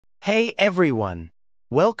Hey everyone!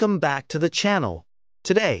 Welcome back to the channel.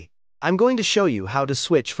 Today, I'm going to show you how to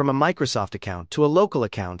switch from a Microsoft account to a local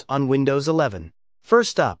account on Windows 11.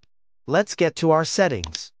 First up, let's get to our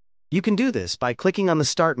settings. You can do this by clicking on the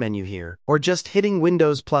Start menu here, or just hitting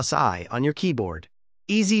Windows plus I on your keyboard.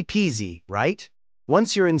 Easy peasy, right?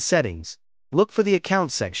 Once you're in Settings, look for the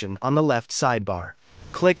Account section on the left sidebar.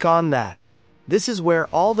 Click on that. This is where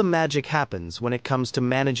all the magic happens when it comes to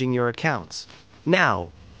managing your accounts.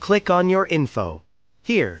 Now, click on your info.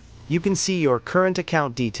 Here, you can see your current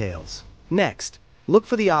account details. Next, look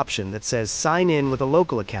for the option that says Sign in with a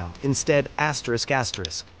local account instead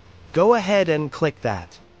 ***. Go ahead and click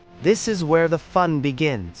that. This is where the fun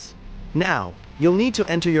begins. Now, you'll need to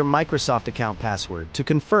enter your Microsoft account password to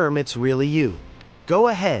confirm it's really you. Go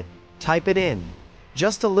ahead, type it in.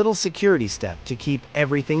 Just a little security step to keep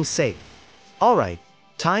everything safe. Alright,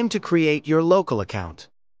 time to create your local account.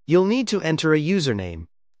 You'll need to enter a username.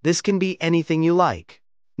 This can be anything you like.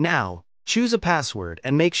 Now, choose a password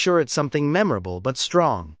and make sure it's something memorable but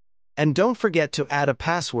strong. And don't forget to add a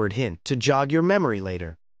password hint to jog your memory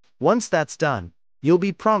later. Once that's done, you'll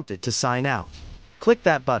be prompted to sign out. Click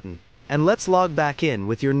that button, and let's log back in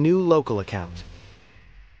with your new local account.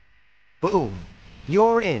 Boom!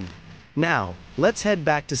 You're in. Now, let's head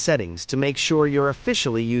back to Settings to make sure you're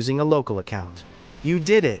officially using a local account. You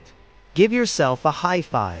did it! Give yourself a high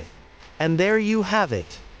five. And there you have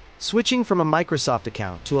it. Switching from a Microsoft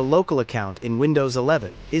account to a local account in Windows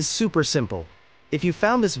 11 is super simple. If you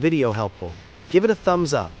found this video helpful, give it a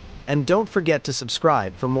thumbs up, and don't forget to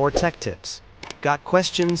subscribe for more tech tips. Got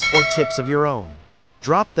questions or tips of your own?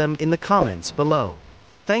 Drop them in the comments below.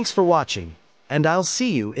 Thanks for watching, and I'll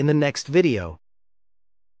see you in the next video.